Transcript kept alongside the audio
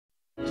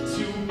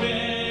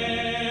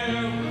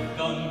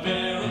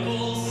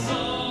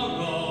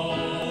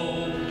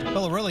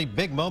really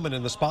big moment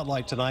in the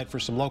spotlight tonight for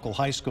some local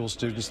high school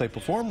students. They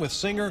performed with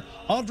singer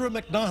Audra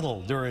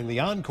McDonald during the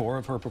encore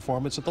of her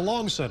performance at the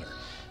Long Center.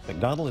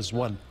 McDonald has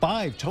won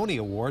 5 Tony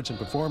Awards and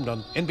performed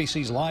on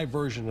NBC's live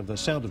version of The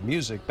Sound of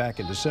Music back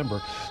in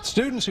December.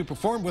 Students who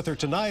performed with her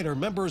tonight are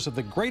members of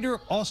the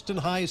Greater Austin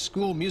High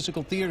School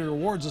Musical Theater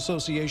Awards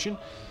Association.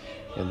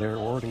 And they're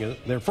awarding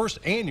their first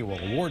annual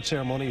award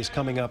ceremony is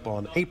coming up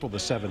on April the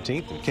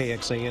 17th, and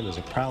KXAN is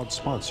a proud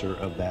sponsor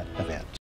of that event.